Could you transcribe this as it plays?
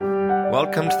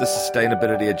Welcome to the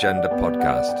Sustainability Agenda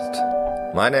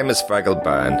podcast. My name is Fergal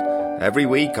Byrne. Every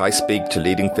week I speak to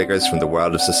leading figures from the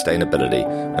world of sustainability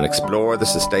and explore the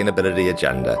sustainability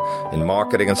agenda in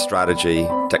marketing and strategy,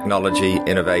 technology,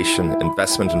 innovation,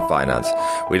 investment and finance.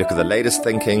 We look at the latest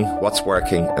thinking, what's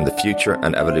working, and the future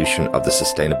and evolution of the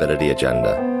sustainability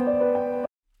agenda.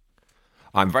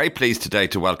 I'm very pleased today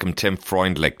to welcome Tim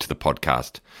Freundlich to the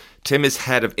podcast. Tim is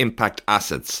head of Impact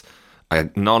Assets, a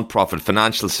non-profit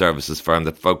financial services firm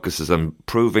that focuses on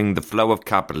improving the flow of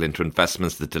capital into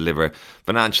investments that deliver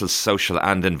financial, social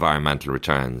and environmental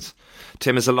returns.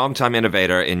 Tim is a long-time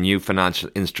innovator in new financial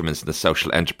instruments in the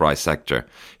social enterprise sector.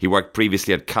 He worked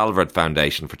previously at Calvert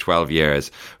Foundation for 12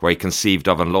 years, where he conceived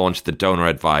of and launched the Donor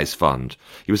Advised Fund.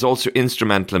 He was also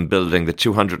instrumental in building the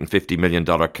 $250 million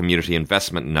community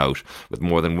investment note, with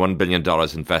more than $1 billion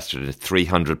invested in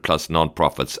 300 plus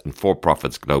non-profits and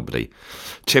for-profits globally.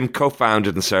 Tim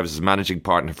co-founded and serves as managing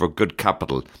partner for Good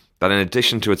Capital, that in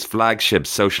addition to its flagship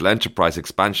Social Enterprise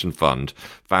Expansion Fund,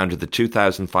 founded the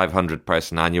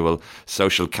 2,500-person annual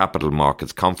Social Capital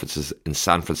Markets conferences in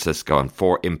San Francisco and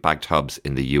 4 impact hubs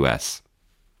in the US.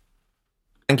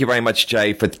 Thank you very much,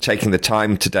 Jay, for taking the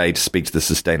time today to speak to the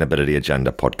Sustainability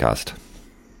Agenda podcast.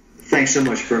 Thanks so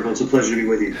much, Fergal. It's a pleasure to be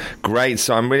with you. Great.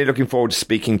 So I'm really looking forward to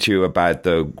speaking to you about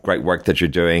the great work that you're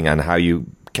doing and how you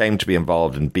came to be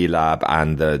involved in B Lab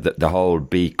and the whole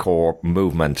B Corp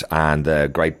movement and the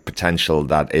great potential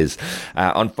that is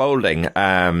unfolding.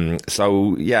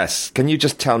 So yes, can you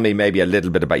just tell me maybe a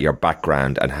little bit about your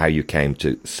background and how you came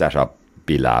to set up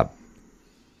B Lab?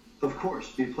 Of course,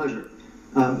 it'd be a pleasure.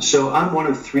 So I'm one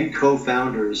of 3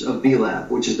 co-founders of B Lab,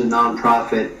 which is the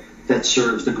nonprofit that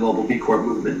serves the global B Corp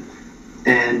movement.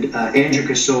 And Andrew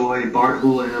Kasoy, Bart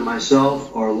Houlihan, and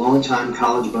myself are longtime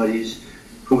college buddies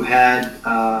who had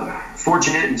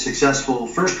fortunate and successful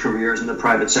first careers in the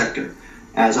private sector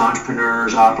as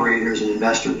entrepreneurs, operators, and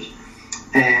investors.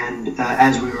 And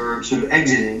as we were sort of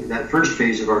exiting that first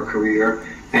phase of our career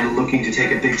and looking to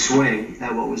take a big swing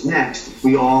at what was next,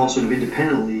 we all sort of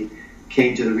independently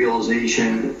came to the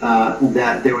realization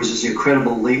that there was this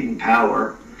incredible latent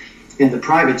power in the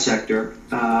private sector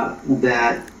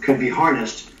that could be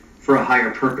harnessed for a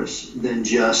higher purpose than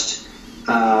just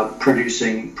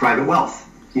producing private wealth,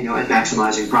 and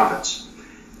maximizing profits.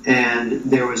 And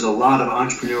there was a lot of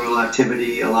entrepreneurial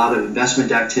activity, a lot of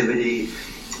investment activity,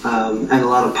 and a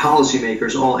lot of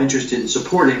policymakers all interested in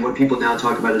supporting what people now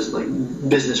talk about as like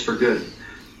business for good.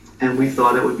 And we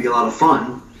thought it would be a lot of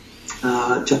fun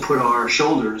to put our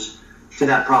shoulders to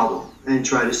that problem and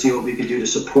try to see what we could do to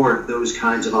support those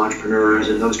kinds of entrepreneurs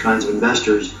and those kinds of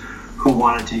investors who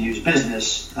wanted to use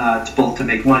business to both to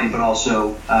make money, but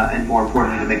also, and more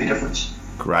importantly, to make a difference.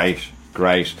 Great.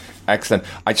 Excellent.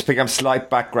 I just pick up slight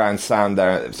background sound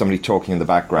there, somebody talking in the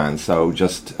background. So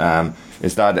just, I'm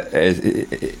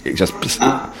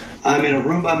in a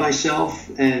room by myself,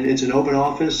 and it's an open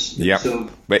office. Yep. So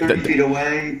 30 feet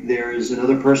away, there is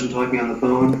another person talking on the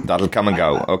phone. That'll come and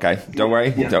go. Okay. Don't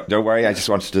worry. Yeah. Don't worry. I just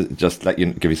wanted to just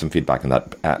give you some feedback on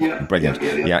that. Brilliant.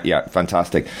 Yeah.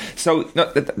 Fantastic. So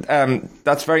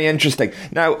that's very interesting.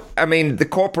 Now, I mean, the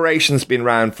corporation's been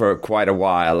around for quite a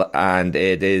while, and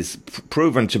it is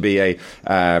proven to be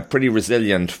a pretty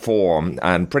resilient form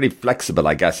and pretty flexible,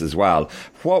 I guess, as well.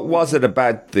 What was it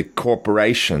about the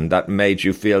corporation that made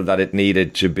you feel that it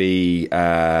needed to be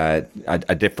a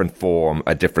different form,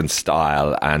 a different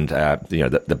style, and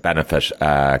the benefit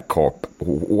corp?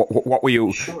 What were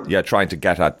you trying to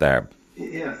get at there?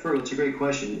 Yeah, Fergal, it's a great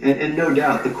question. And no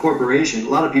doubt, the corporation, a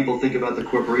lot of people think about the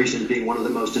corporation as being one of the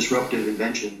most disruptive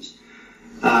inventions,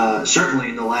 certainly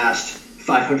in the last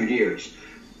 500 years.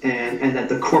 And that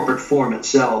the corporate form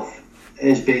itself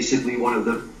is basically one of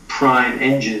the prime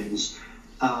engines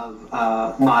of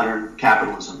modern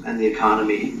capitalism and the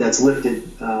economy that's lifted,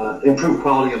 improved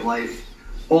quality of life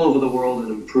all over the world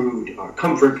and improved our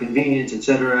comfort, convenience,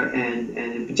 etc. And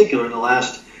in particular, in the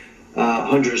last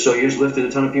 100 or so years, lifted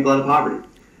a ton of people out of poverty.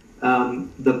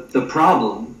 The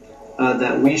problem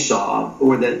that we saw,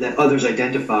 or that others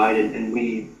identified and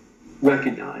we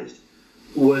recognized,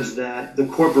 was that the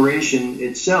corporation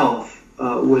itself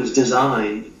was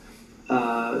designed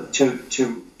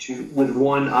with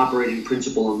one operating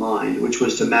principle in mind, which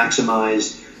was to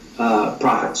maximize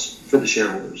profits for the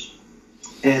shareholders.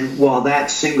 And while that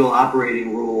single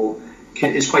operating rule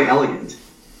is quite elegant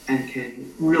and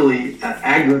can really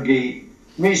aggregate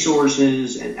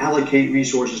resources and allocate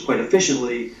resources quite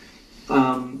efficiently,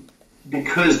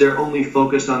 because they're only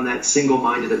focused on that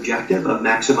single-minded objective of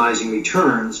maximizing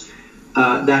returns,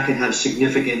 that can have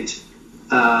significant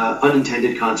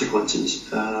unintended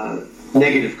consequences,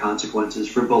 negative consequences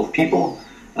for both people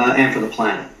and for the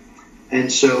planet. And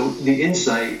so the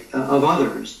insight of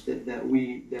others that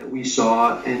we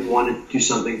saw and wanted to do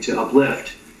something to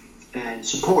uplift and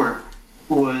support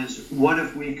was, what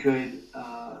if we could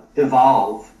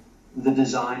evolve the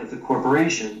design of the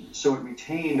corporation so it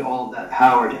retained all of that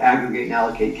power to aggregate and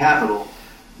allocate capital,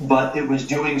 but it was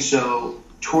doing so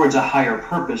towards a higher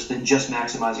purpose than just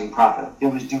maximizing profit. It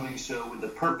was doing so with the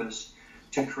purpose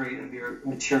to create a very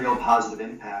material positive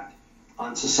impact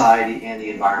on society and the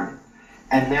environment.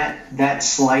 And that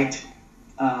slight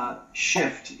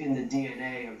shift in the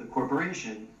DNA of the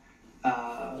corporation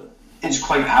is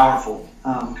quite powerful,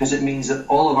 because it means that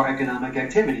all of our economic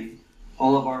activity,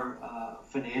 all of our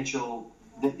financial,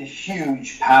 the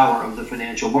huge power of the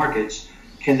financial markets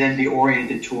can then be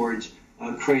oriented towards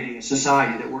creating a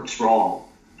society that works for all,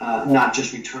 not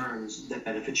just returns that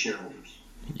benefit shareholders.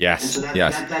 Yes. And so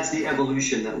that's the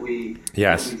evolution that we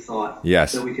thought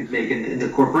that we could make in the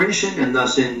corporation and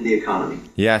thus in the economy.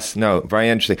 Yes, no, very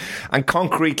interesting. And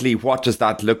concretely, what does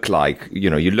that look like? You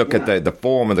know, you look at the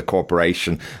form of the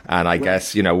corporation, and I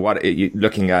guess, you know, what you're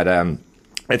looking at,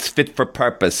 it's fit for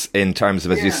purpose in terms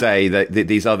of, as you say,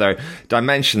 these other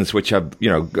dimensions which are, you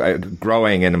know,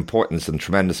 growing in importance and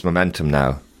tremendous momentum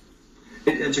now.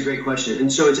 That's a great question.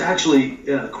 And so it's actually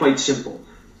quite simple.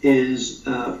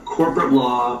 Corporate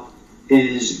law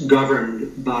is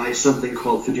governed by something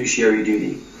called fiduciary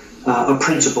duty, a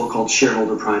principle called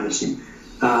shareholder primacy.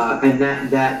 And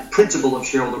that principle of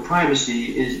shareholder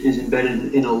primacy is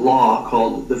embedded in a law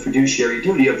called the fiduciary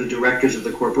duty of the directors of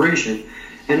the corporation.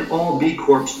 And all B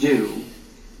Corps do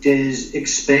is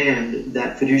expand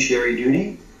that fiduciary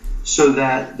duty so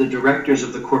that the directors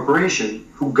of the corporation,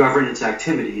 who govern its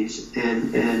activities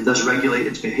and thus regulate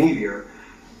its behavior,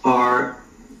 are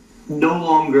no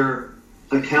longer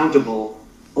accountable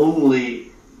only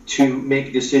to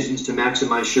make decisions to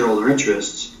maximize shareholder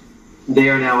interests. They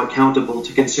are now accountable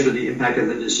to consider the impact of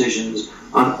the decisions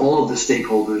on all of the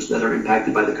stakeholders that are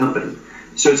impacted by the company.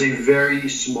 So it's a very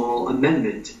small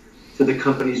amendment to the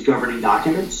company's governing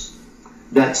documents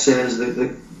that says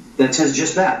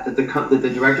just that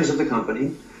the directors of the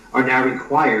company are now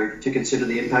required to consider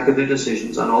the impact of their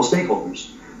decisions on all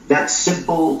stakeholders. That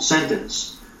simple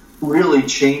sentence really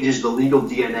changes the legal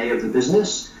DNA of the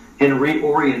business and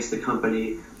reorients the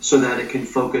company so that it can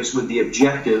focus with the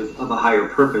objective of a higher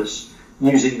purpose,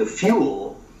 using the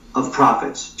fuel of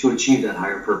profits to achieve that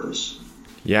higher purpose.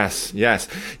 Yes.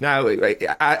 Now,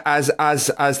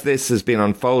 as this has been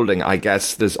unfolding, I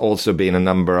guess there's also been a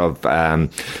number of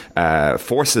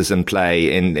forces in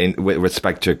play in with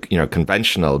respect to, you know,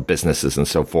 conventional businesses and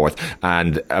so forth,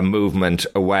 and a movement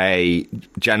away.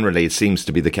 Generally, it seems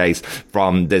to be the case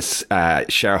from this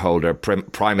shareholder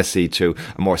primacy to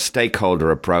a more stakeholder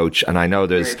approach. And I know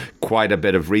there's quite a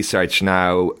bit of research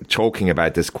now talking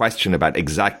about this question about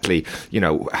exactly, you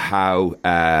know, how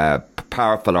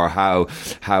powerful or how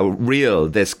real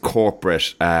this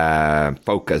corporate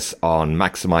focus on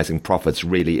maximizing profits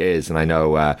really is. And I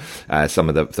know some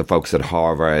of the folks at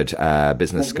Harvard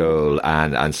Business School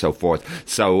and so forth.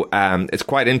 So it's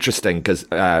quite interesting because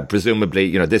presumably,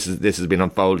 you know, this has been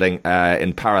unfolding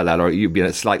in parallel, or you've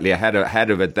been slightly ahead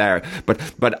of it there.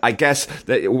 But I guess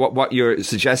that what you're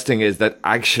suggesting is that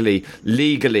actually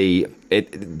legally,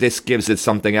 this gives it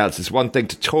something else. It's one thing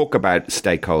to talk about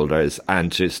stakeholders and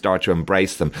to start to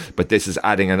embrace them, but this is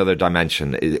adding another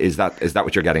dimension. Is that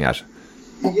what you're getting at?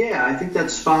 Yeah, I think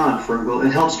that's spot on, Fergal.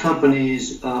 It helps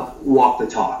companies walk the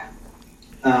talk.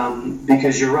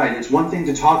 Because you're right, it's one thing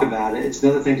to talk about it, it's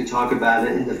another thing to talk about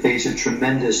it in the face of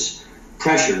tremendous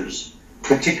pressures,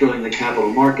 particularly in the capital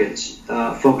markets,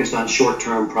 focused on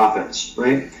short-term profits,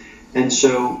 right? And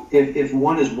so if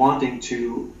one is wanting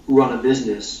to run a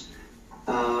business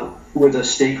with a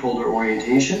stakeholder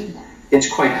orientation, it's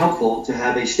quite helpful to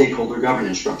have a stakeholder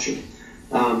governance structure,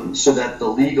 so that the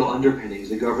legal underpinnings,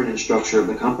 the governance structure of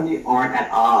the company, aren't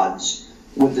at odds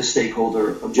with the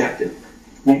stakeholder objective.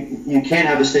 You can't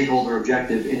have a stakeholder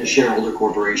objective in a shareholder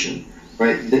corporation,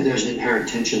 right? There's an inherent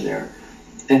tension there.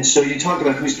 And so you talk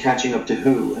about who's catching up to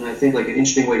who, and I think like an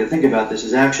interesting way to think about this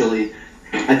is actually,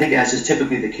 I think as is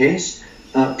typically the case,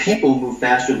 people move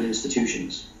faster than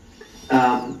institutions.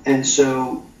 And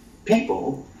so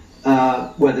people,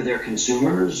 whether they're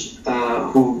consumers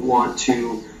who want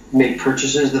to make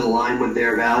purchases that align with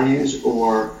their values,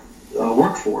 or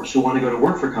workforce who want to go to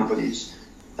work for companies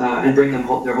and bring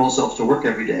their whole selves to work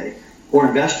every day, or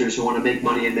investors who want to make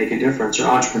money and make a difference, or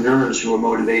entrepreneurs who are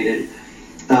motivated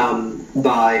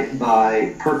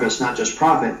by purpose, not just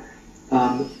profit,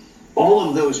 all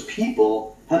of those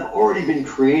people have already been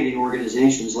creating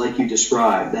organizations like you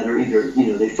described that are either, you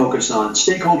know, they focus on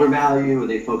stakeholder value, or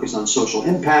they focus on social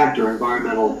impact or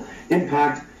environmental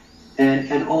impact,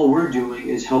 And all we're doing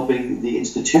is helping the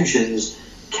institutions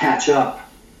catch up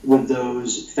with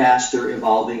those faster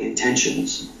evolving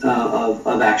intentions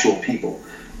of actual people.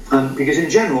 Because in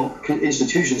general,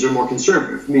 institutions are more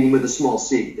conservative, meaning with a small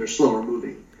c. They're slower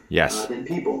moving than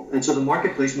people. And so the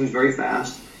marketplace moves very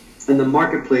fast. And the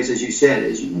marketplace, as you said,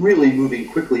 is really moving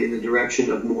quickly in the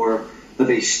direction of more of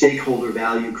a stakeholder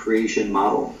value creation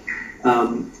model.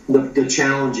 The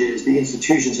challenge is the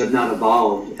institutions have not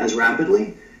evolved as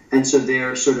rapidly. And so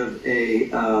they're sort of a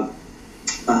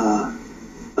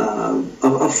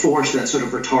force that's sort of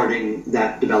retarding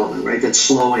that development, right? That's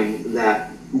slowing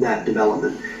that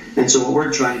development. And so what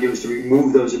we're trying to do is to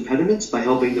remove those impediments by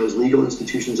helping those legal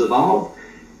institutions evolve.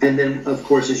 And then, of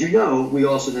course, as you know, we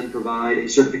also then provide a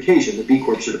certification, the B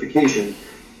Corp certification,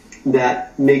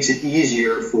 that makes it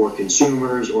easier for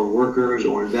consumers or workers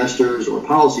or investors or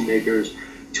policymakers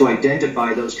to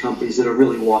identify those companies that are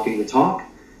really walking the talk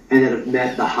and that have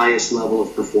met the highest level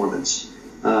of performance,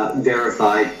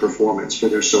 verified performance for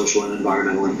their social and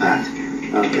environmental impact.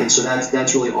 And so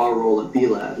that's really our role at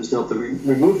B-Lab, is to help them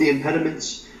remove the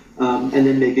impediments and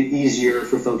then make it easier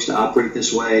for folks to operate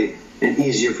this way and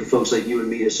easier for folks like you and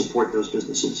me to support those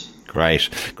businesses. Great.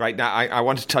 Now, I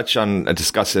want to touch on,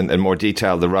 discuss in more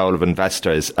detail the role of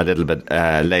investors a little bit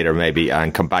later, maybe,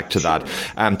 and come back to that.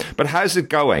 But how's it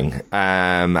going?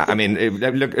 I mean,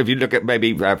 if you look at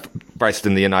maybe first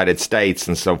in the United States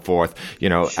and so forth, you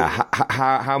know, sure.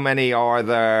 How many are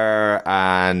there,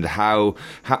 and how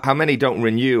many don't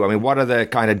renew? I mean, what are the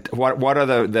kind of what are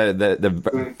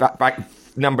the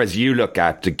numbers you look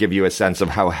at to give you a sense of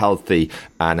how healthy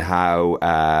and how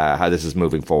this is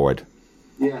moving forward?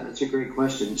 Yeah, that's a great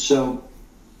question. So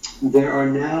there are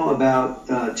now about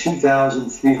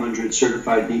 2,300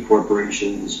 certified B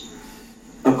corporations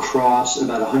across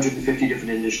about 150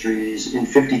 different industries in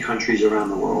 50 countries around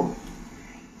the world.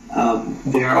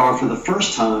 There are, for the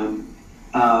first time,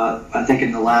 I think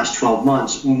in the last 12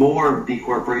 months, more B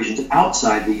corporations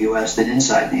outside the U.S. than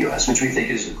inside the U.S., which we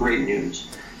think is great news.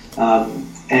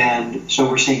 And so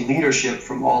we're seeing leadership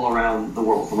from all around the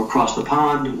world, from across the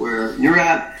pond where you're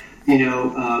at, you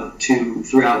know, to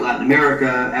throughout Latin America,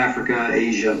 Africa,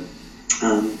 Asia.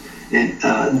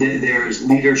 There's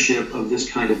leadership of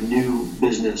this kind of new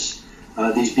business,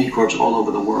 these B Corps all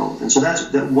over the world. And so that's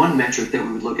that one metric that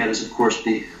we would look at is, of course,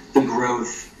 the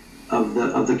growth of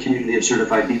the community of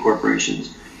certified B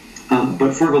corporations.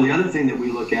 But Fergal, the other thing that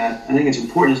we look at, I think it's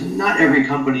important, is not every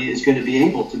company is going to be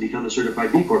able to become a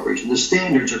certified B corporation. The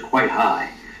standards are quite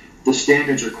high. The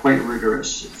standards are quite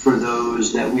rigorous for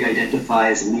those that we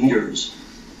identify as leaders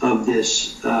of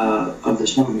this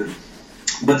movement.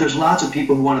 But there's lots of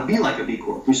people who want to be like a B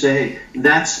Corp, who say, hey,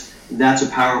 that's a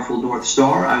powerful North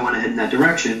Star. I want to head in that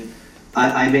direction.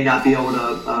 I may not be able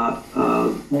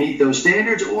to meet those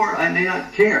standards, or I may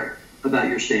not care about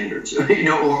your standards, you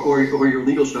know, or your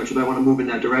legal structure, but I want to move in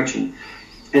that direction.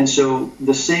 And so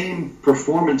the same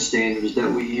performance standards that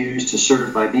we use to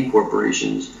certify B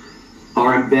corporations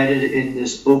are embedded in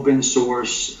this open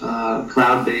source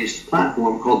cloud-based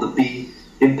platform called the B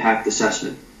Impact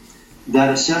Assessment.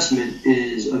 That assessment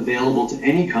is available to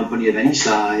any company of any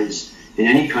size, in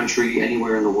any country,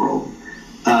 anywhere in the world.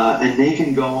 And they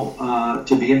can go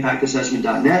to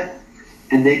theimpactassessment.net,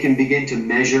 and they can begin to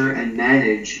measure and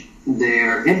manage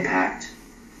their impact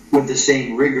with the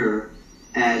same rigor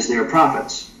as their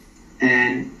profits.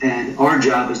 And our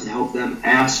job is to help them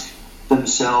ask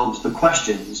themselves the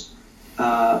questions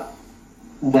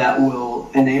that will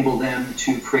enable them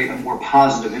to create a more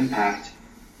positive impact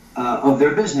of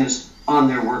their business on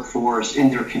their workforce, in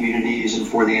their communities, and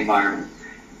for the environment.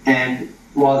 And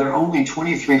while there are only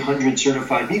 2,300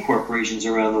 certified B corporations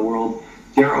around the world,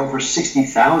 there are over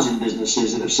 60,000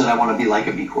 businesses that have said, I want to be like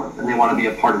a B Corp, and they want to be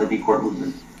a part of the B Corp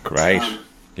movement. Great.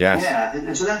 Yes. Yeah,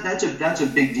 and so that's a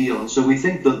big deal. And so we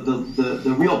think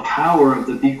the real power of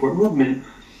the B Corp movement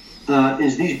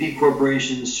is these B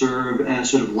corporations serve as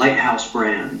sort of lighthouse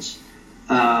brands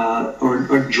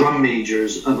or drum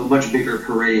majors of a much bigger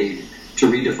parade to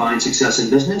redefine success in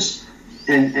business.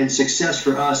 And success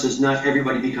for us is not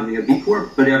everybody becoming a B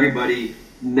Corp, but everybody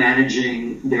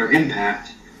managing their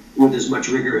impact with as much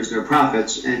rigor as their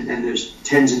profits. And there's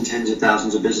tens and tens of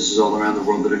thousands of businesses all around the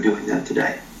world that are doing that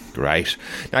today. Great.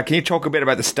 Now, can you talk a bit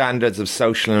about the standards of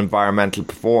social and environmental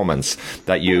performance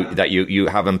that you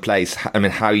have in place? I mean,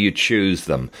 how you choose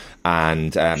them,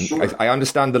 and sure. I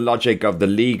understand the logic of the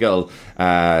legal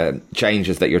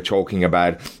changes that you're talking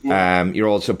about. Yeah. You're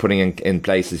also putting in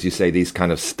place, as you say, these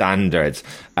kind of standards.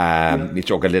 You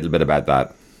talk a little bit about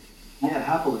that. Yeah,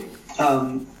 happily.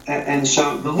 And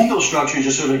so the legal structure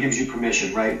just sort of gives you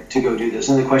permission, right, to go do this.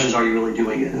 And the question is, are you really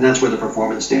doing it? And that's where the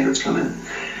performance standards come in.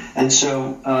 And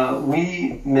so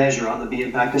we measure on the B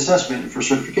Impact assessment for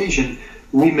certification,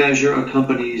 we measure a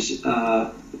company's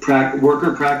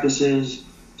worker practices,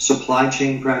 supply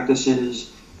chain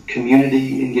practices,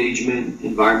 community engagement,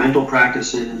 environmental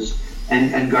practices,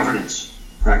 and governance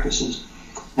practices.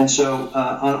 And so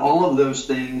on all of those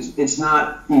things, it's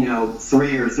not 3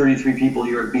 or 33 people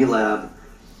here at B Lab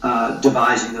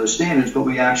devising those standards, but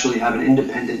we actually have an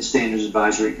independent standards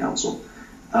advisory council.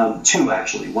 2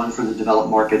 actually, one for the developed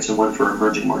markets and one for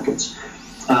emerging markets.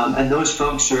 And those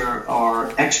folks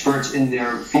are experts in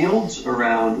their fields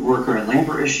around worker and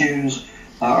labor issues,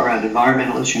 around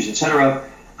environmental issues, et cetera.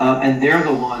 And they're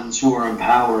the ones who are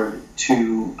empowered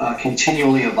to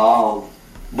continually evolve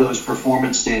those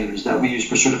performance standards that we use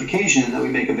for certification and that we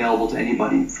make available to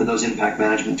anybody for those impact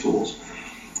management tools.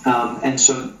 And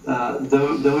so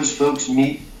those folks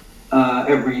meet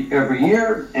every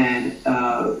year and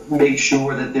make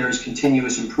sure that there's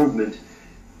continuous improvement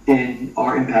in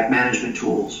our impact management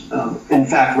tools. In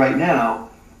fact, right now,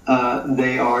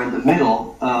 they are in the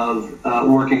middle of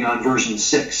working on version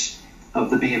 6 of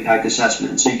the B Impact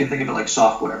assessment. So you can think of it like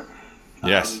software.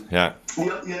 Yes, yeah.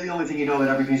 The only thing you know about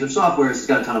every piece of software is it's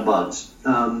got a ton of bugs.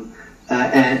 And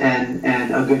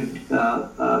a good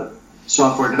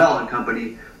software development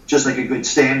company, just like a good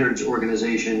standards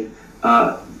organization,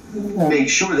 make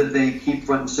sure that they keep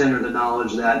front and center the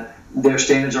knowledge that their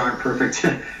standards aren't perfect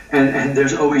and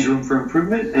there's always room for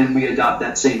improvement, and we adopt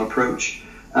that same approach.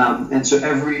 And so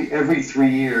every 3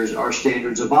 years, our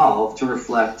standards evolve to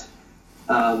reflect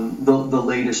the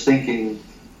latest thinking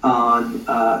on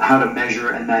how to measure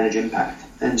and manage impact.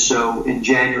 And so in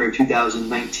January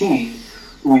 2019,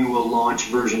 we will launch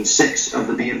version 6 of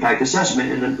the B Impact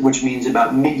assessment, which means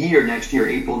about mid-year next year,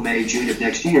 April, May, June of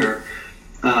next year,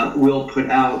 we'll put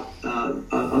out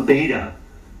a beta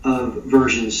of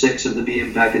version 6 of the B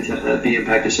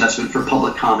Impact assessment for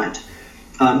public comment.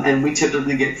 And we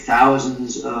typically get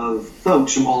thousands of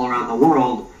folks from all around the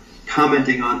world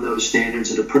commenting on those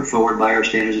standards that are put forward by our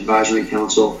Standards Advisory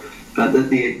Council.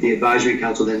 The Advisory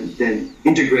Council then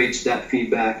integrates that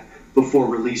feedback before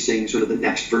releasing sort of the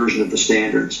next version of the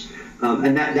standards.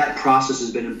 And that process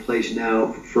has been in place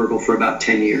now for about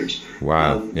 10 years.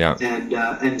 Wow, yeah.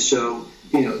 And so,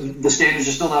 the standards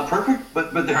are still not perfect,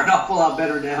 but they're an awful lot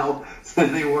better now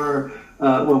than they were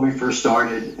when we first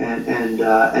started. And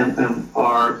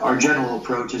our general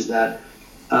approach is that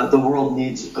the world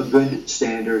needs a good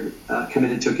standard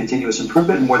committed to a continuous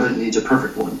improvement more than it needs a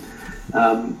perfect one.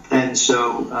 And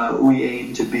so we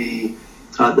aim to be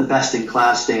the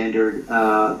best-in-class standard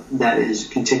that is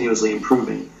continuously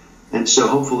improving. And so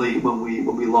hopefully when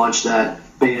we launch that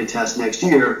beta test next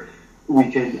year,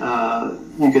 you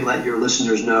can let your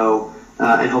listeners know,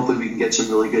 and hopefully we can get some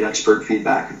really good expert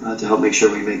feedback to help make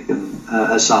sure we make them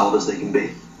as solid as they can be.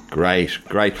 Great.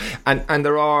 And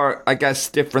there are, I guess,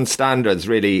 different standards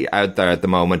really out there at the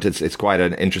moment. It's quite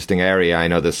an interesting area. I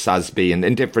know there's SASB and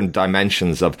in different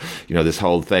dimensions of, this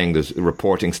whole thing. There's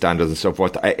reporting standards and so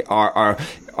forth.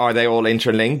 Are they all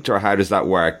interlinked, or how does that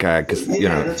work?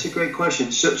 That's a great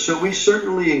question. So we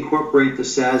certainly incorporate the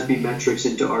SASB metrics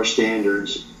into our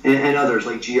standards and others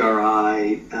like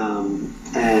GRI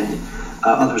and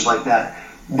others like that.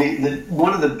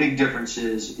 One of the big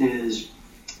differences is,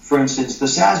 for instance, the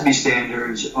SASB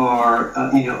standards are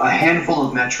a handful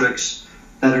of metrics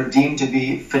that are deemed to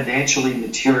be financially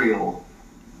material,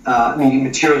 meaning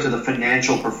material to the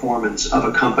financial performance of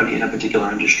a company in a particular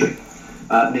industry.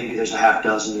 Maybe there's a half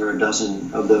dozen or a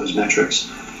dozen of those metrics.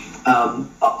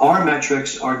 Our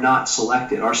metrics are not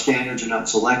selected. Our standards are not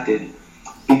selected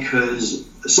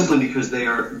simply because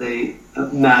they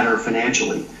matter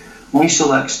financially. We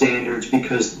select standards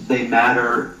because they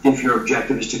matter if your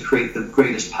objective is to create the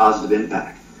greatest positive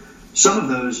impact. Some of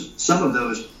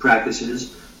those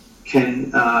practices can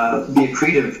be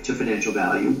accretive to financial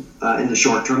value in the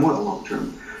short term or the long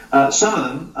term. Some of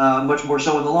them much more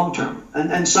so in the long term,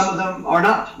 and some of them are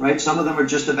not, right? Some of them are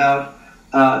just about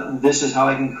this is how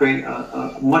I can create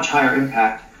a much higher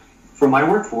impact for my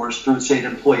workforce through, say, an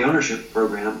employee ownership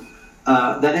program.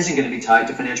 That isn't going to be tied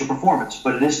to financial performance,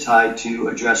 but it is tied to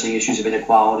addressing issues of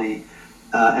inequality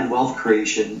and wealth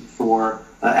creation for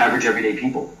average everyday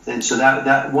people. And so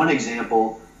that one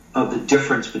example of the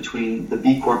difference between the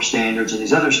B Corp standards and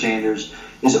these other standards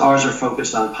is ours are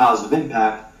focused on positive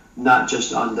impact, not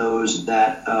just on those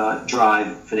that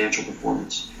drive financial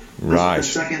performance. Right.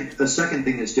 The second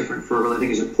thing that's different for what I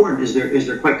think is important is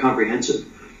they're quite comprehensive.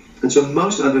 And so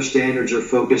most other standards are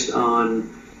focused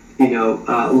on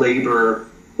labor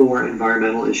or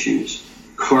environmental issues,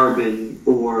 carbon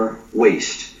or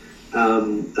waste,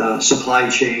 supply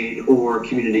chain or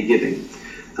community giving.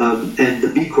 And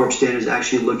the B Corp standards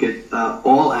actually look at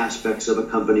all aspects of a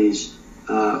company's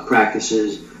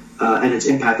practices and its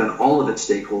impact on all of its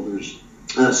stakeholders,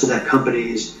 so that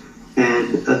companies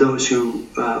and those who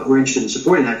are interested in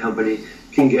supporting that company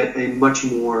can get a much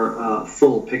more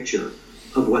full picture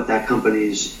of what that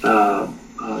company's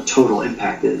total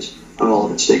impact is on all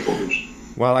of its stakeholders.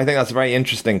 Well, I think that's a very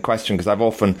interesting question, because I've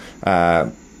often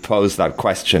posed that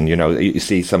question. You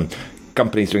see some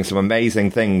companies doing some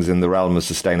amazing things in the realm of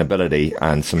sustainability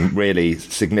and some really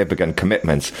significant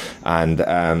commitments. And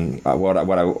what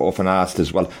I often asked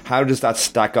is, well, how does that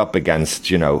stack up against,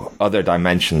 other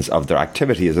dimensions of their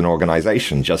activity as an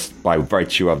organization, just by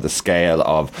virtue of the scale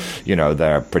of,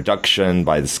 their production,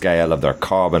 by the scale of their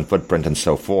carbon footprint and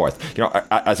so forth,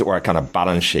 as it were, a kind of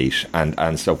balance sheet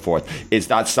and so forth. Is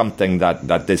that something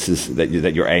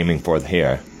that you're aiming for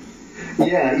here?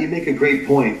 Yeah, you make a great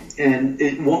point. And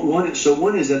one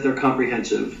is that they're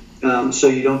comprehensive. So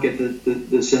you don't get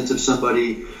the sense of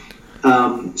somebody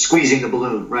squeezing the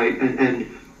balloon, right?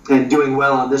 And doing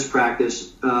well on this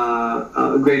practice,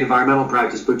 a great environmental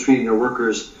practice, but treating their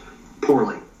workers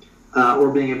poorly.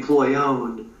 Or being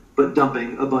employee-owned, but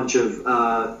dumping a bunch of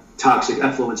toxic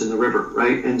effluents in the river,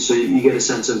 right? And so you get a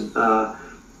sense of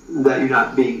that you're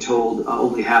not being told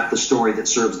only half the story that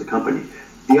serves the company.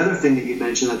 The other thing that you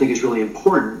mentioned, I think, is really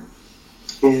important,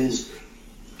 is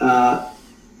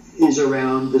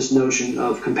around this notion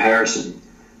of comparison.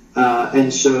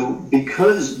 And so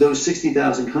because those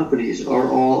 60,000 companies are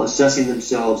all assessing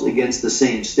themselves against the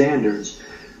same standards,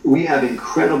 we have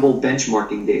incredible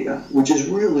benchmarking data, which is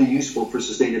really useful for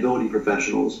sustainability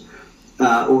professionals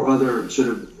or other sort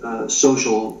of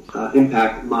social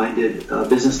impact-minded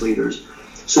business leaders,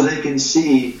 so they can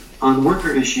see on worker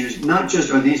issues, not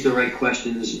just are these the right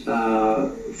questions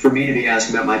for me to be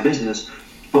asking about my business,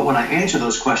 but when I answer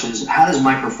those questions, how does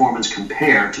my performance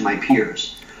compare to my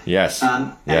peers? Yes.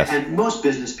 Yes. And most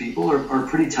business people are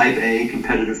pretty type A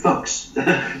competitive folks.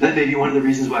 That may be one of the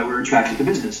reasons why we're attracted to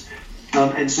business.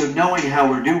 And so knowing how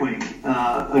we're doing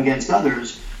against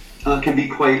others can be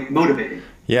quite motivating.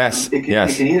 Yes. It can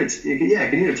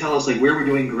either tell us like where we're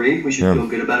doing great, we should feel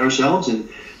good about ourselves, and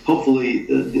hopefully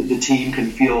the team can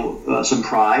feel some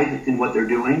pride in what they're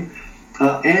doing.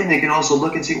 And they can also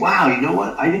look and see, wow, you know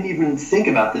what? I didn't even think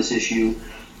about this issue.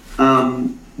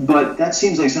 But that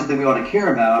seems like something we ought to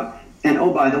care about. And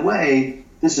oh, by the way,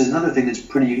 this is another thing that's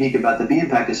pretty unique about the B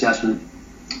Impact Assessment,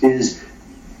 is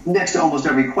next to almost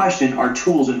every question are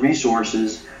tools and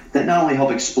resources that not only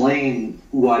help explain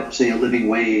what, say, a living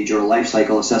wage or a life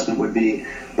cycle assessment would be,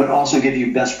 but also give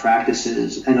you best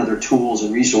practices and other tools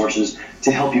and resources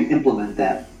to help you implement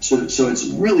that. So it's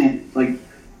really like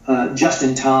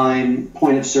just-in-time,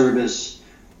 point-of-service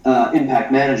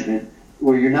impact management,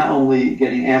 where you're not only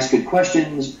getting asked good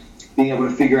questions, being able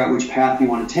to figure out which path you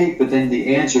want to take, but then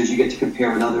the answers you get to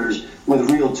compare with others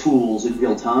with real tools in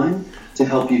real time to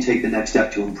help you take the next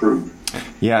step to improve.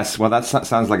 Yes, well, that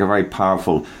sounds like a very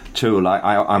powerful tool.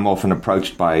 I'm often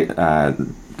approached by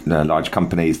large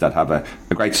companies that have a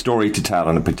great story to tell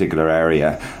in a particular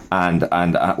area, and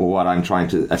what I'm trying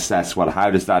to assess, well, how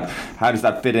does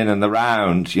that fit in the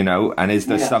round, and is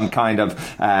there some kind of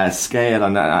scale,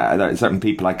 and there are certain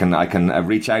people I can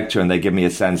reach out to, and they give me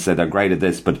a sense that they're great at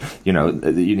this, but you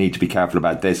need to be careful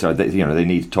about this, or they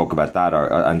need to talk about that,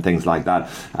 and things like that,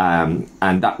 and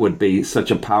that would be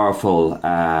such a powerful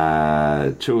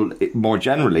tool more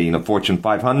generally, Fortune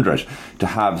 500, to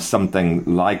have something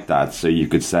like that, so you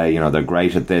could say, they're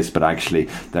great at this, but actually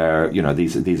they're,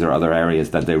 these are other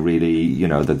areas that they really,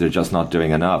 that they're just not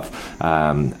doing enough.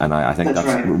 And I think that's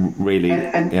right. Really,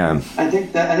 I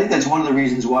think that's one of the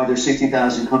reasons why there's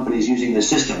 60,000 companies using the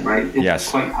system, right? It's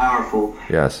quite powerful.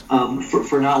 Yes.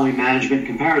 For not only management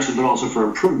comparison, but also for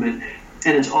improvement.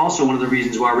 And it's also one of the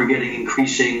reasons why we're getting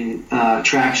increasing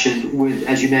traction with,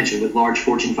 as you mentioned, with large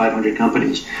Fortune 500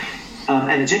 companies.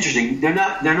 And it's interesting. They're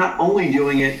not only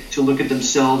doing it to look at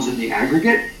themselves in the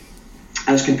aggregate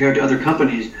as compared to other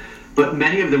companies, but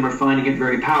many of them are finding it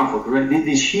very powerful. Correct?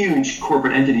 These huge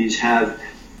corporate entities have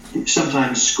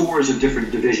sometimes scores of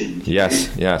different divisions. Yes,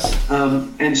 right? Yes.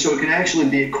 And so it can actually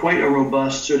be quite a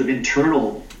robust sort of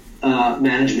internal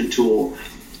management tool,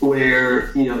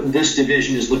 where this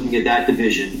division is looking at that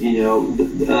division,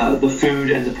 the food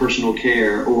and the personal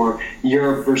care, or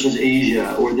Europe versus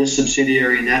Asia, or this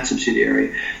subsidiary and that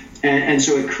subsidiary, and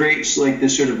so it creates like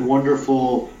this sort of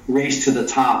wonderful race to the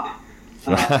top,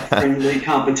 friendly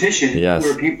competition,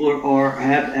 where people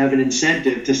have an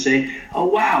incentive to say, oh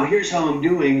wow, here's how I'm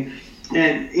doing,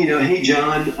 and hey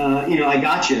John, I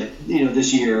got you,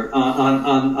 this year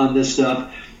on this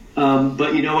stuff.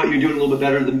 But you know what? You're doing a little bit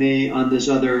better than me on this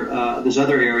other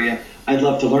area. I'd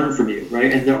love to learn from you,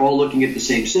 right? And they're all looking at the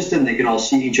same system. They can all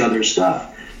see each other's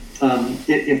stuff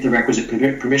if the requisite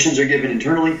permissions are given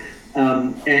internally.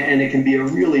 And it can be a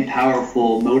really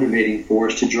powerful motivating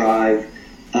force to drive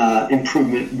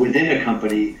improvement within a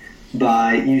company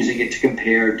by using it to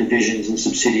compare divisions and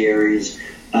subsidiaries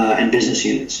and business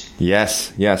units.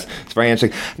 Yes, it's very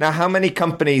interesting. Now, how many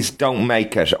companies don't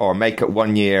make it or make it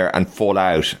 1 year and fall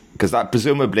out? Because that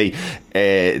presumably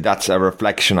that's a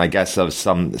reflection, I guess, of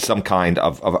some kind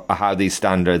of how these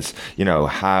standards,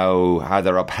 how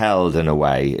they're upheld in a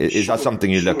way. Is that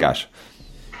something you look at?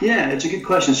 Yeah, it's a good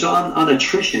question. So on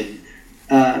attrition,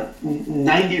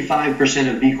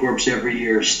 95% of B Corps every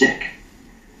year stick.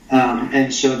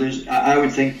 And so I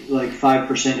would think like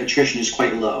 5% attrition is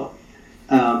quite low.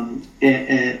 And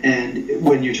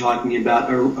when you're talking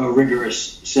about a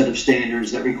rigorous set of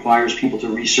standards that requires people to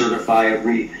recertify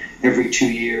every 2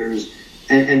 years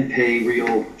and pay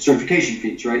real certification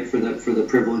fees, right, for the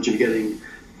privilege of getting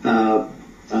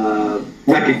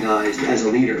recognized as a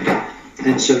leader.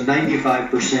 And so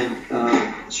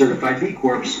 95% certified B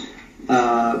Corps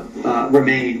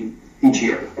remain each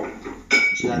year.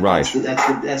 So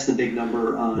that's the big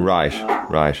number on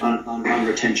on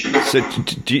retention. So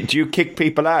do you kick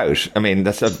people out? I mean,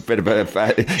 that's a bit of a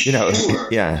Sure.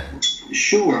 Yeah.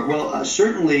 Sure. Well,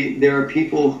 certainly there are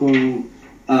people whose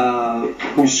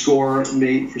score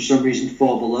may for some reason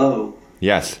fall below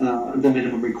the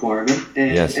minimum requirement,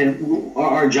 and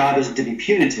our job isn't to be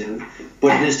punitive,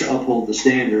 but it is to uphold the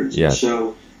standards. Yes.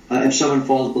 So if someone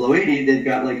falls below 80, they've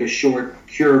got like a short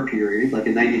cure period, like a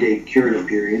 90-day curative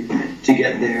period, to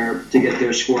get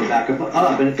their score back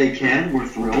up. And if they can, we're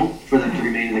thrilled for them to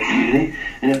remain in the community.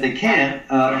 And if they can't,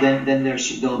 then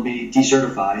they'll be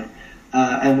decertified.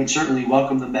 And we'd certainly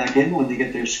welcome them back in when they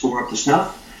get their score up to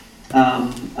snuff.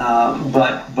 But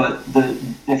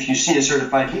if you see a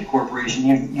certified B corporation,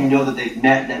 you know that they've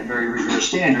met that very rigorous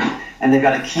standard, and they've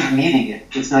got to keep meeting it.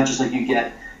 It's not just like you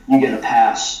get a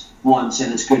pass once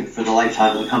and it's good for the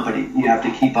lifetime of the company. You have to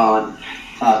keep on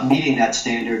meeting that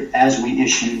standard as we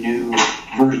issue new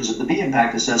versions of the B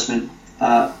impact assessment.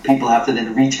 People have to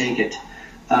then retake it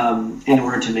in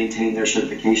order to maintain their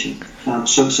certification.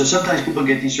 So sometimes people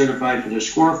get decertified for their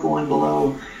score falling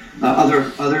below.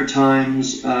 Other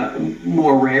times,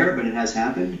 more rare, but it has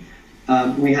happened.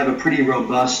 We have a pretty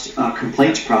robust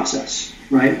complaints process,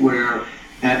 right, where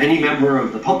any member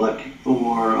of the public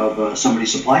or of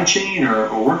somebody's supply chain or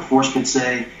workforce could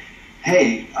say,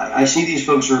 hey, I see these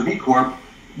folks are a B Corp,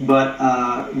 but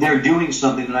they're doing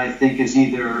something that I think is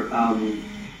either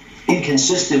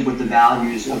inconsistent with the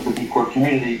values of the B Corp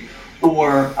community,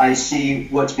 or I see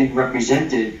what's being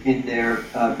represented in their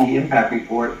B impact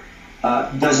report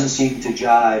doesn't seem to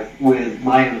jive with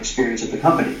my own experience at the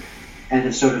company.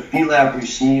 And so if B Lab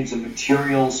receives a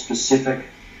material-specific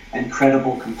and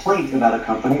credible complaint about a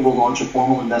company, we'll launch a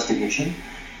formal investigation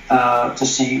to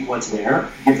see what's there,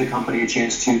 give the company a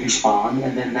chance to respond,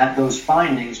 and then those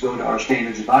findings go to our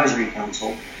Standards Advisory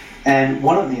Council. And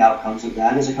one of the outcomes of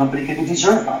that is a company can be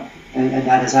decertified, and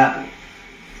that has happened.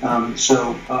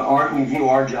 We view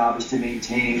our job as to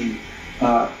maintain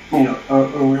a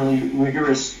really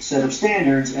rigorous set of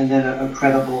standards, and then a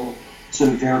credible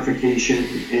sort of verification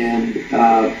and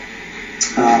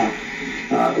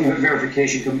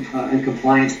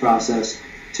compliance process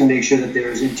to make sure that there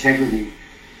is integrity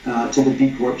to the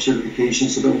B Corp certification,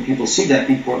 so that when people see that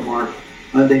B Corp mark,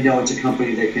 they know it's a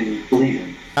company they can believe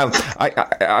in.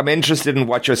 I'm interested in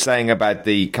what you're saying about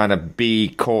the kind of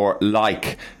B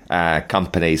Corp-like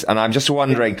companies, and I'm just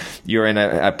wondering, you're in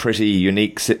a pretty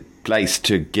unique place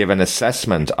to give an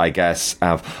assessment, I guess,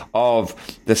 of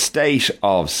the state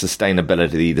of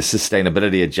sustainability, the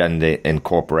sustainability agenda in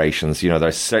corporations.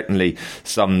 There's certainly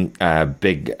some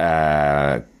big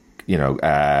you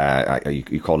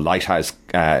call lighthouse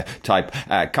type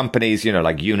companies,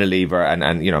 like Unilever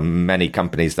and many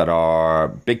companies that are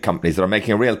big companies that are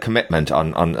making a real commitment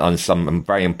on some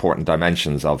very important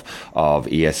dimensions of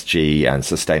ESG and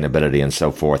sustainability and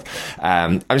so forth.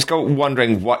 I'm just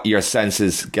wondering what your sense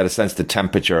is, get a sense of the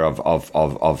temperature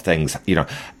of things.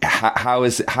 How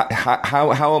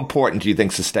important do you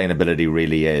think sustainability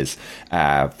really is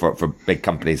for big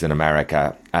companies in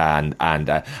America? And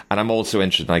I'm also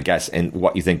interested, I guess, in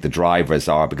what you think the drivers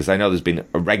are, because I know there's been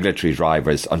regulatory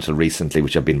drivers until recently,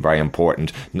 which have been very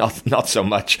important. Not so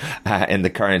much in the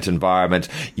current environment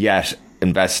yet.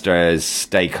 Investors,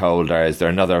 stakeholders, there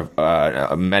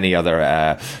are many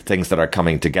other things that are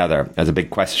coming together. There's a big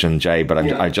question, Jay, but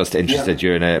I'm just interested.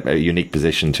 You're in a unique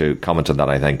position to comment on that,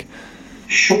 I think.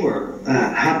 Sure,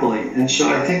 happily. And so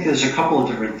I think there's a couple of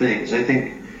different things. I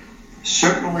think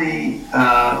Certainly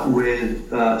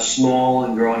with small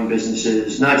and growing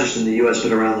businesses, not just in the U.S.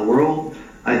 but around the world,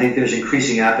 I think there's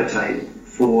increasing appetite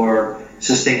for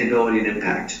sustainability and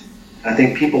impact. I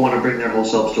think people want to bring their whole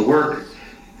selves to work.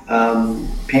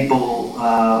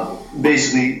 People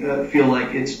basically feel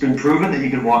like it's been proven that you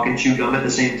can walk and chew gum at the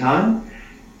same time,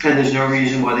 and there's no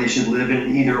reason why they should live in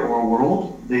an either-or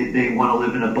world. They want to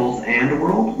live in a both-and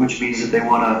world, which means that they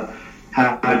want to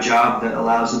have a job that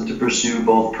allows them to pursue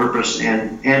both purpose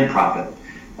and profit,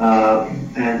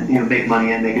 and make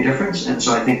money and make a difference. And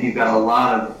so I think you've got a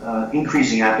lot of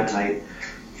increasing appetite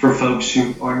for folks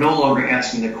who are no longer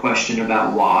asking the question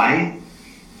about why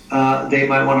they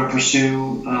might want to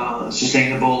pursue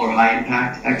sustainable or high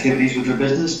impact activities with their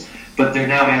business, but they're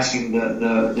now asking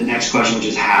the next question, which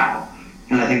is how.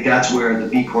 And I think that's where the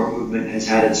B Corp movement has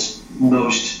had its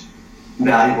most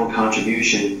valuable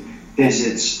contribution.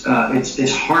 It's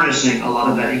harnessing a lot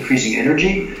of that increasing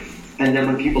energy, and then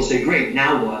when people say, great,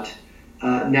 now what?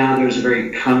 Now there's a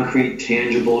very concrete,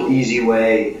 tangible, easy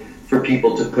way for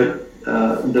people to put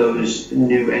those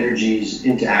new energies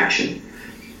into action.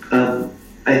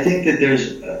 I think that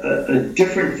there's a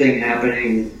different thing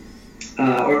happening,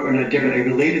 or not different, a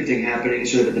related thing happening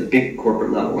sort of at the big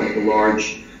corporate level, like the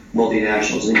large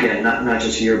multinationals, and again, not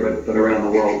just here, but around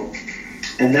the world.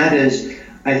 And that is,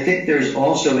 I think there's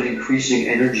also an increasing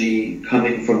energy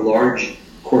coming from large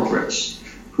corporates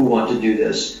who want to do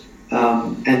this.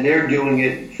 And they're doing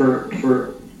it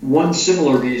for one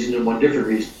similar reason and one different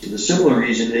reason. The similar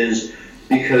reason is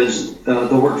because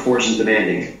the workforce is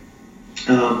demanding it.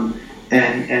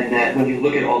 And that when you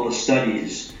look at all the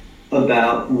studies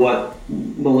about what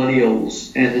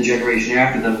millennials and the generation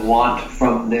after them want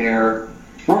from their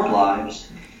work lives,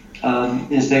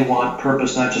 is they want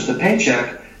purpose, not just a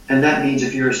paycheck. And that means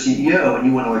if you're a CEO and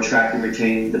you want to attract and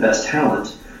retain the best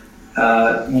talent,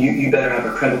 you better have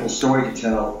a credible story to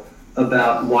tell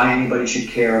about why anybody should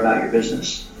care about your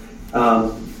business.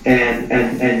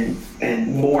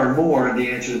 And more and more,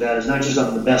 the answer to that is not just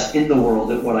I'm the best in the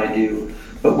world at what I do,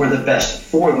 but we're the best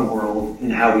for the world in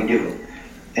how we do it.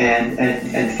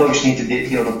 And folks need to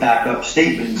be able to back up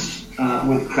statements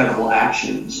with credible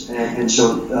actions. And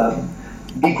so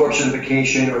B Corp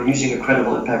certification or using a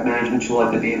credible impact management tool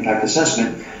like the B Impact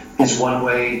Assessment is one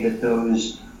way that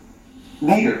those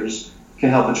leaders can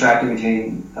help attract and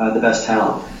retain the best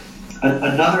talent.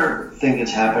 Another thing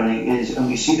that's happening is, and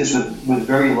we see this with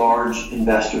very large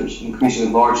investors,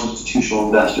 increasingly large institutional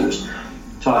investors,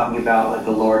 talking about like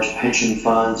the large pension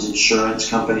funds, insurance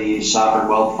companies, sovereign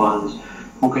wealth funds,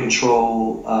 who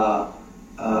control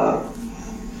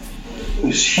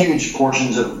huge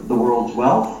portions of the world's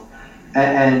wealth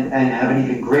and have an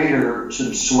even greater sort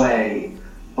of sway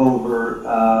over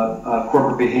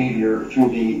corporate behavior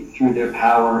through their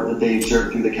power that they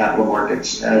exert through the capital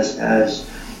markets as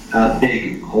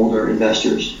big holder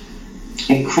investors.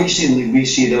 Increasingly, we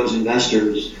see those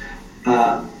investors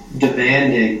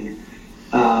demanding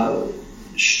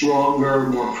stronger,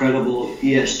 more credible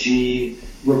ESG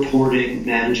reporting,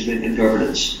 management, and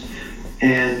governance.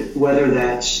 And whether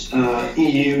that's new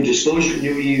EU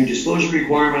disclosure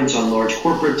requirements on large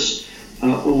corporates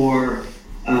or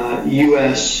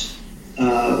U.S.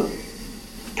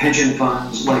 pension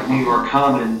funds like New York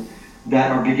Common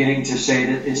that are beginning to say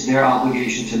that it's their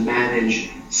obligation to manage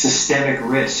systemic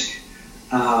risk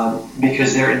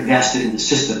because they're invested in the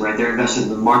system, right? They're invested in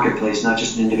the marketplace, not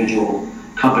just in individual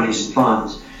companies and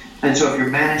funds. And so if you're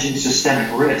managing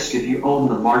systemic risk, if you own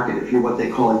the market, if you're what they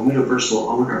call a universal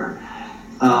owner,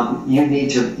 you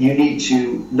need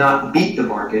to not beat the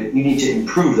market, you need to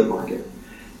improve the market,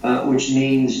 which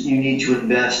means you need to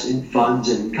invest in funds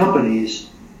and companies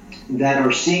that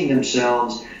are seeing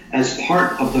themselves as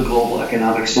part of the global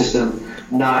economic system,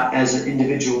 not as an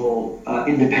individual,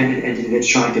 independent entity that's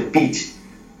trying to beat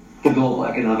the global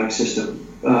economic system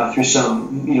through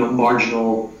some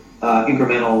marginal,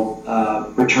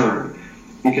 incremental return.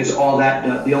 Because all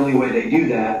that, the only way they do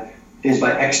that is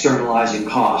by externalizing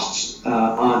costs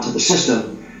onto the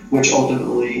system, which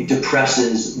ultimately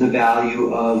depresses the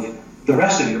value of the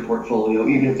rest of your portfolio.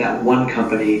 Even if that one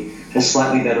company has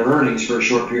slightly better earnings for a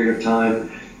short period of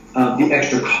time, the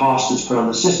extra cost that's put on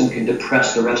the system can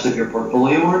depress the rest of your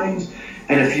portfolio earnings.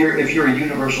 And if you're a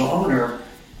universal owner,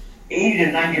 80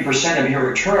 to 90% of your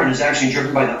return is actually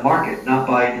driven by the market, not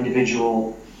by an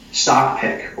individual stock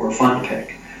pick or fund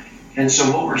pick. And so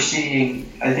what we're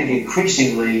seeing, I think,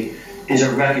 increasingly is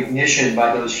a recognition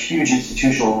by those huge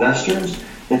institutional investors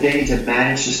that they need to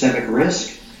manage systemic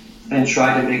risk and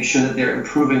try to make sure that they're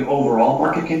improving overall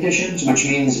market conditions, which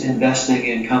means investing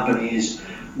in companies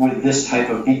with this type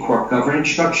of B Corp governance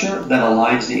structure that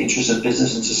aligns the interests of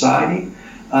business and society,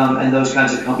 and those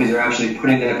kinds of companies are actually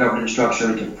putting that governance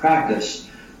structure into practice,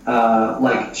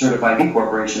 like certified B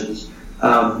corporations,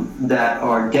 that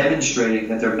are demonstrating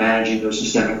that they're managing those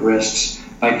systemic risks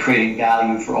by creating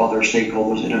value for all their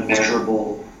stakeholders in a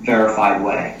measurable, verified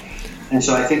way. And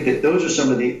so I think that those are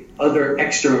some of the other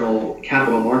external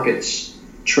capital markets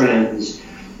trends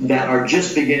that are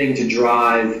just beginning to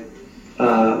drive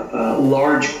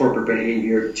large corporate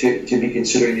behavior to be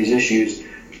considering these issues.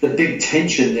 The big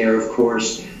tension there, of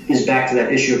course, is back to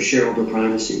that issue of shareholder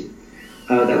primacy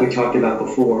that we talked about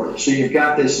before. So you've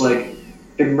got this like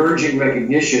emerging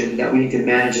recognition that we need to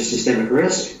manage a systemic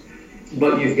risk,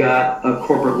 but you've got a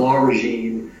corporate law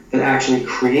regime that actually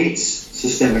creates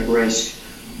systemic risk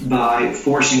by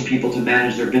forcing people to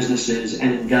manage their businesses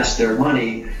and invest their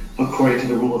money according to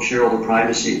the rule of shareholder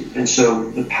primacy. And so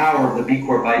the power of the B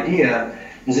Corp idea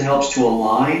is it helps to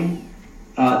align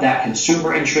that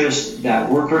consumer interest, that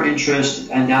worker interest,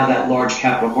 and now that large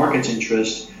capital markets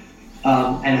interest,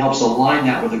 and helps align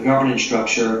that with a governance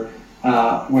structure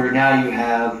where now you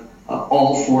have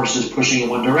all forces pushing in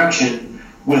one direction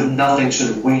with nothing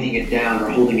sort of weighting it down or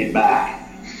holding it back.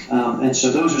 And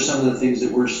so those are some of the things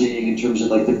that we're seeing in terms of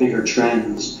like the bigger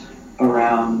trends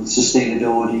around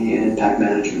sustainability and impact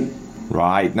management.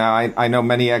 Right. Now, I know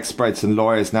many experts and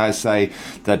lawyers now say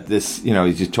that this,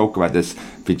 as you talk about this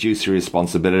fiduciary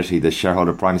responsibility, this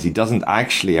shareholder primacy doesn't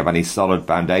actually have any solid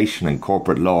foundation in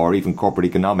corporate law or even corporate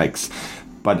economics,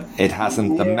 but it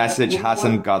hasn't, the message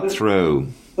hasn't got through.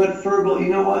 But Fergal, you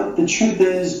know what? The truth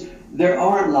is there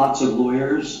aren't lots of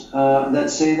lawyers that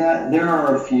say that. There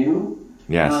are a few.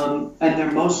 Yes. And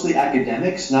they're mostly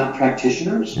academics, not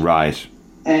practitioners. Right.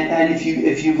 And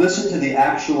if you listen to the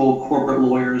actual corporate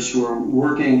lawyers who are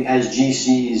working as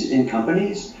GCs in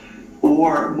companies,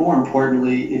 or more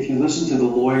importantly, if you listen to the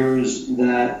lawyers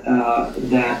that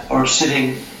are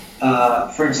sitting,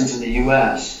 for instance, in the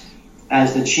U.S.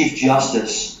 as the Chief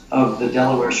Justice of the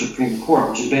Delaware Supreme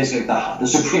Court, which is basically the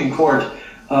Supreme Court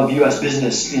of U.S.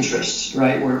 business interests,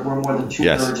 right? Where more than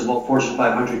two-thirds of all Fortune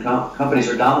 500 companies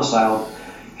are domiciled.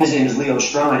 His name is Leo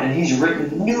Strine, and he's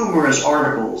written numerous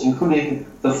articles, including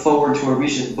the foreword to a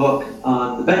recent book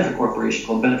on the Benefit Corporation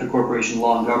called Benefit Corporation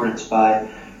Law and Governance by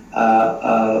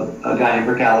a guy named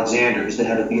Rick Alexander, who's the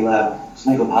head of B-Lab's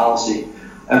legal policy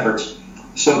efforts.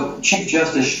 So Chief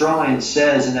Justice Strine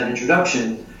says in that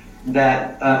introduction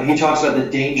that he talks about the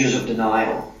dangers of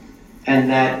denial, and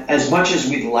that as much as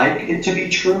we'd like it to be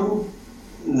true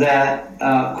that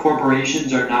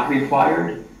corporations are not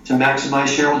required to maximize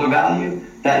shareholder value,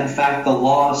 that in fact the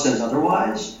law says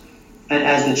otherwise. And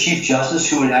as the Chief Justice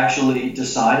who would actually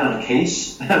decide on a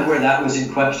case where that was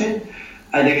in question,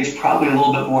 I think it's probably a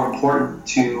little bit more important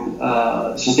to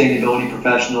sustainability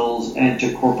professionals and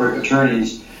to corporate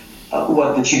attorneys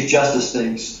what the Chief Justice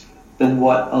thinks than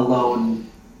what a lone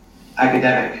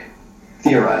academic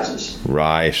theorizes.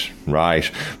 Right.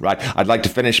 I'd like to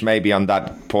finish maybe on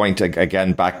that point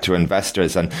again, back to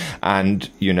investors and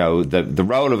the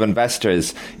role of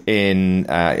investors in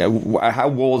how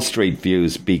Wall Street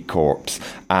views B Corps,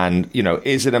 and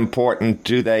is it important?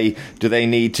 Do they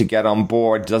need to get on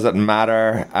board? Does it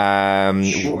matter?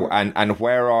 Sure. And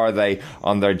where are they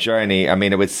on their journey? I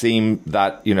mean, it would seem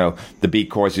that the B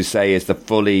Corps, you say, is the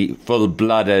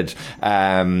full-blooded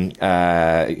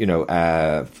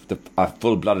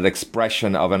full-blooded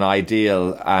expression of an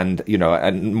ideal,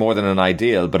 and more than an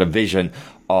ideal, but a vision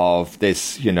of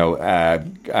this,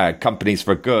 companies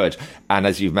for good. And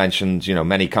as you've mentioned,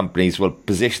 many companies will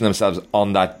position themselves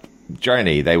on that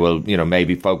journey. They will,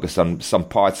 maybe focus on some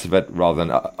parts of it rather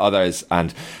than others,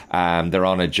 and they're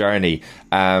on a journey.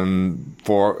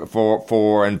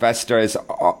 For investors,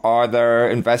 are there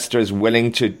investors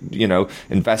willing to,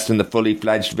 invest in the fully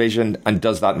fledged vision, and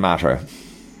does that matter?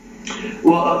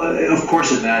 Well, of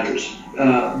course it matters,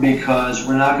 because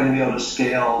we're not going to be able to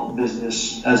scale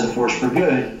business as a force for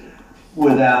good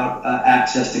without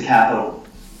access to capital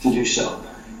to do so.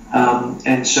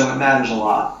 And so it matters a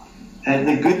lot. And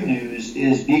the good news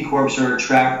is B Corps are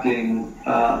attracting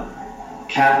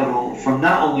capital from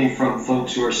not only from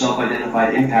folks who are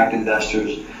self-identified impact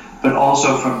investors, but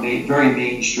also from very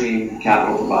mainstream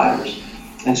capital providers.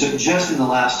 And so just in the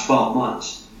last 12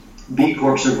 months, B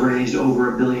Corps have raised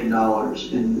over $1 billion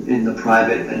in the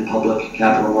private and public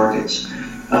capital markets.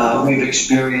 We've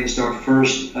experienced our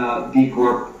first B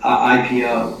Corp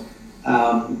IPO,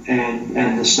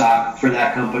 and the stock for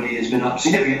that company has been up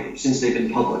significantly since they've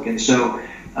been public. And so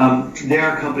there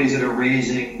are companies that are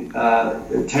raising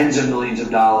tens of millions of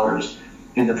dollars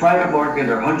in the private market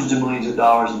or hundreds of millions of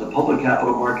dollars in the public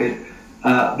capital market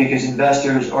because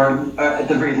investors are at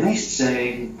the very least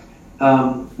saying,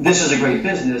 this is a great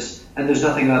business, and there's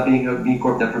nothing about being a B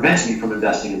Corp that prevents me from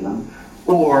investing in them,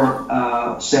 or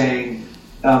saying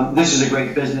this is a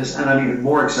great business and I'm even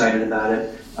more excited about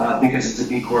it because it's a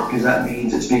B Corp, because that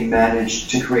means it's being managed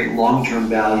to create long-term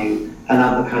value, and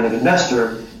I'm the kind of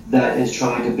investor that is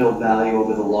trying to build value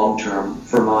over the long term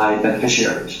for my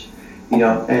beneficiaries.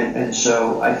 And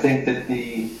so I think that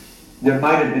there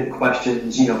might have been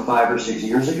questions, 5 or 6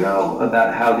 years ago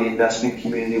about how the investment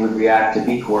community would react to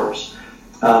B Corps.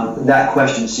 That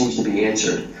question seems to be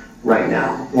answered right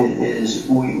now.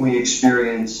 We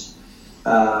experience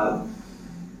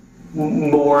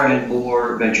more and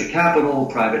more venture capital,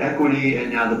 private equity,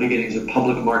 and now the beginnings of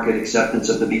public market acceptance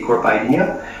of the B Corp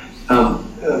idea.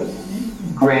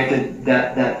 Granted,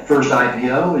 that first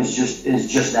IPO is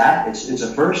just that. It's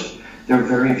a first. There are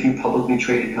very few publicly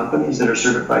traded companies that are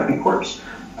certified B Corps.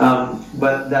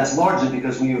 But that's largely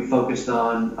because we were focused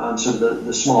on sort of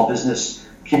the small business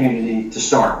community to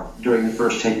start during the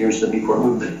first 10 years of the B Corp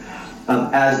movement.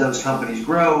 As those companies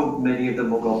grow, many of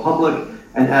them will go public,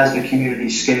 and as the community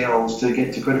scales to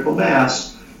get to critical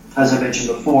mass, as I mentioned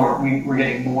before, we're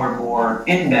getting more and more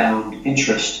inbound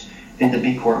interest in the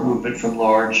B Corp movement from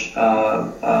large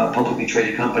publicly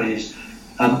traded companies.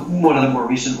 One of the more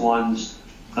recent ones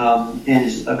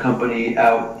is a company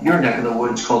out your neck of the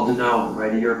woods called Danone,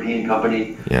 right? A European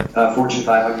company, Fortune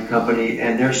 500 company,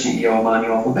 and their CEO,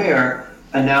 Emmanuel Faber,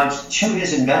 announced to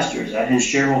his investors at his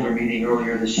shareholder meeting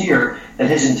earlier this year that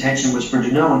his intention was for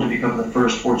Danone to become the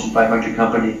first Fortune 500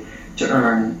 company to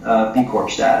earn B Corp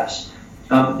status.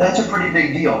 That's a pretty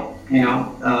big deal.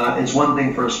 It's one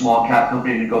thing for a small cap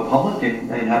company to go public and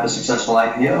have a successful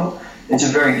IPO. It's a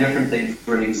very different thing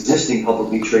for an existing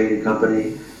publicly traded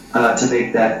company to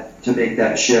make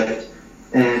that shift.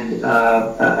 And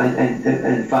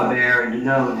Faber and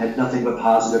Danone had nothing but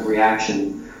positive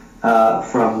reaction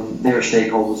from their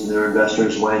stakeholders and their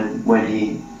investors when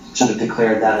he sort of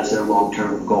declared that as their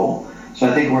long-term goal. So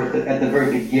I think we're at the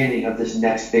very beginning of this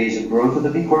next phase of growth of the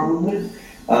B Corp movement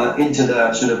into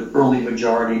the sort of early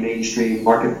majority mainstream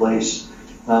marketplace,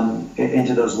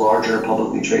 into those larger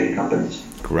publicly traded companies.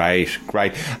 Great.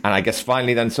 And I guess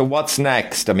finally then, so what's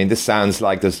next? I mean, this sounds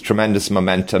like there's tremendous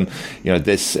momentum.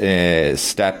 This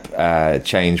step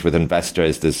change with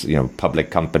investors, this,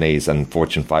 public companies and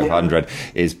Fortune 500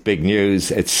 is big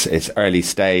news. It's early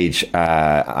stage,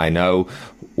 I know.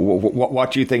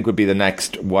 What do you think would be the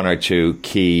next one or two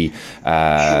key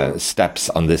steps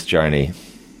on this journey?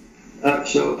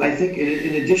 So I think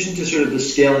in addition to sort of the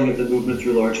scaling of the movement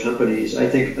through large companies, I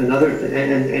think another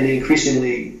and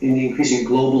increasingly in the increasing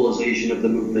globalization of the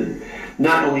movement,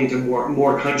 not only into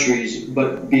more countries,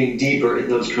 but being deeper in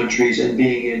those countries and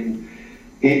being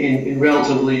in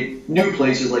relatively new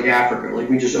places like Africa. Like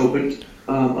we just opened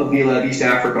a B-Lab East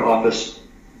Africa office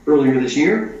earlier this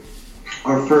year,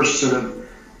 our first sort of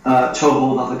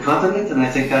toehold on the continent, and I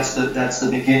think that's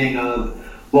the beginning of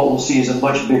what we'll see as a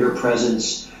much bigger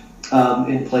presence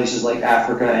in places like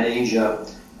Africa and Asia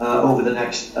over the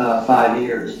next 5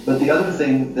 years. But the other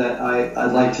thing that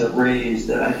I'd like to raise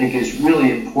that I think is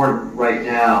really important right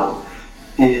now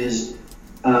is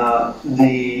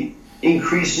the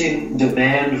increasing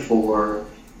demand for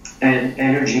and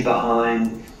energy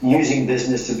behind using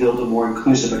business to build a more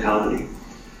inclusive economy.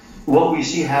 What we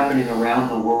see happening around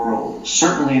the world,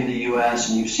 certainly in the US,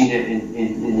 and you've seen it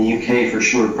in the UK for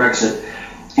sure, Brexit,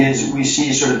 is we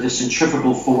see sort of this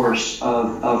centrifugal force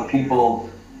of people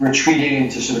retreating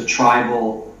into sort of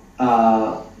tribal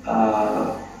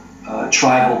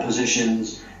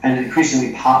positions and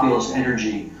increasingly populist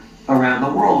energy around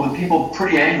the world, with people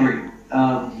pretty angry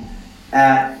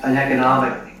at an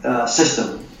economic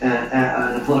system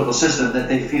and a political system that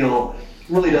they feel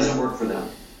really doesn't work for them.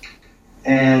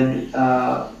 And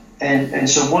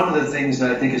so one of the things that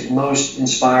I think is most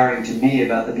inspiring to me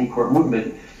about the B Corp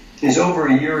movement is over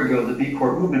a year ago, the B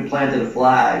Corp movement planted a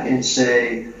flag and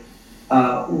say,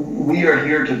 we are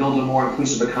here to build a more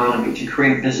inclusive economy, to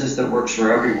create business that works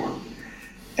for everyone.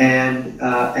 And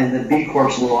the B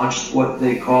Corps launched what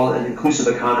they call an Inclusive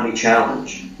Economy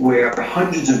Challenge, where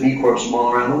hundreds of B Corps from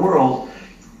all around the world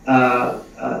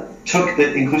took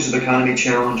the Inclusive Economy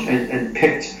Challenge and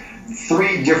picked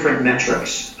three different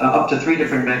metrics, up to three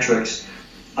different metrics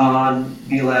on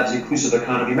B-Lab's Inclusive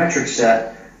Economy metric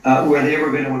set, where they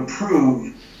were going to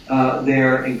improve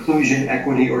their inclusion,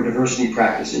 equity, or diversity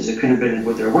practices. It could have been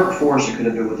with their workforce, it could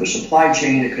have been with their supply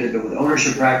chain, it could have been with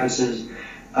ownership practices.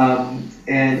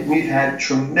 And we've had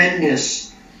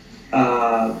tremendous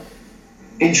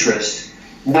interest,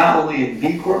 not only in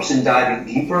B Corps and diving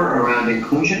deeper around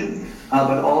inclusion,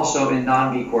 but also in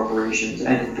non-B corporations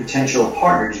and in potential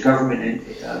partners,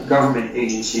 government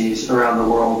agencies around the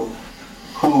world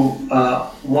who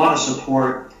want to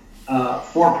support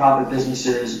for-profit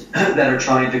businesses that are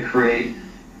trying to create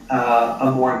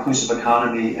a more inclusive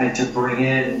economy and to bring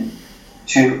in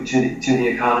to the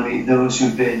economy those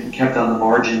who've been kept on the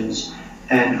margins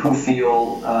and who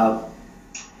feel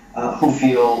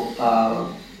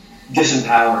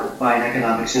disempowered by an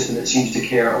economic system that seems to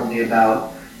care only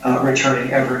about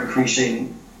returning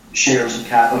ever-increasing shares of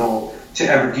capital to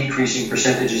ever-decreasing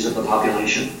percentages of the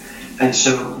population. And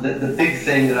so the big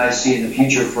thing that I see in the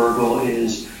future, Fergal,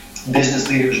 is business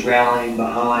leaders rallying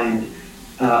behind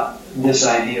this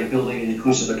idea of building an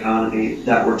inclusive economy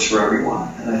that works for everyone.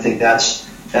 And I think that's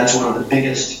one of the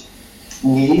biggest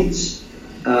needs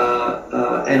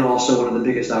and also one of the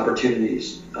biggest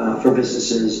opportunities for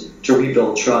businesses to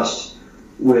rebuild trust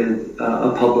with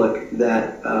a public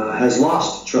that has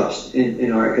lost trust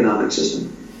in our economic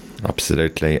system.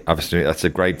 Absolutely. That's a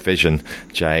great vision,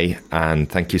 Jay. And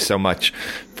thank you so much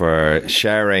for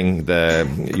sharing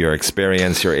your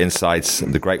experience, your insights,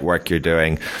 the great work you're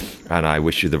doing. And I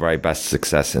wish you the very best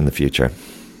success in the future.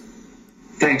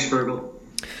 Thanks, Fergal.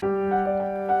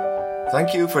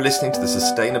 Thank you for listening to the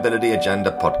Sustainability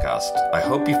Agenda podcast. I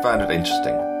hope you found it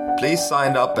interesting. Please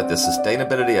sign up at the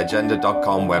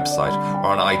sustainabilityagenda.com website or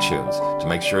on iTunes to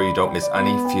make sure you don't miss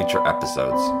any future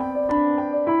episodes.